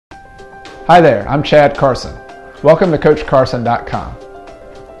Hi there, I'm Chad Carson. Welcome to CoachCarson.com.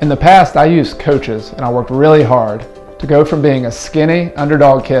 In the past, I used coaches and I worked really hard to go from being a skinny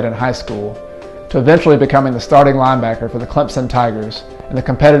underdog kid in high school to eventually becoming the starting linebacker for the Clemson Tigers in the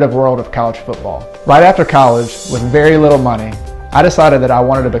competitive world of college football. Right after college, with very little money, I decided that I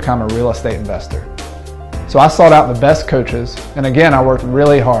wanted to become a real estate investor. So I sought out the best coaches, and again, I worked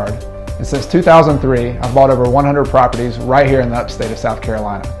really hard. And since 2003, I've bought over 100 properties right here in the upstate of South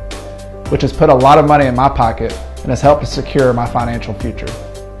Carolina, which has put a lot of money in my pocket and has helped to secure my financial future.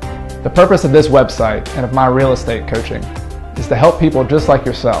 The purpose of this website and of my real estate coaching is to help people just like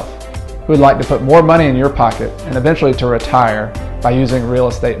yourself who would like to put more money in your pocket and eventually to retire by using real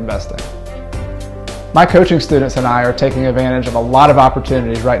estate investing. My coaching students and I are taking advantage of a lot of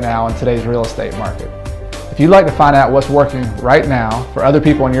opportunities right now in today's real estate market. If you'd like to find out what's working right now for other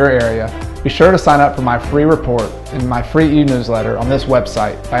people in your area, be sure to sign up for my free report and my free e-newsletter on this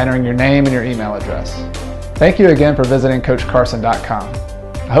website by entering your name and your email address. Thank you again for visiting CoachCarson.com.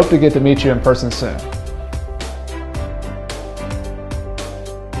 I hope to get to meet you in person soon.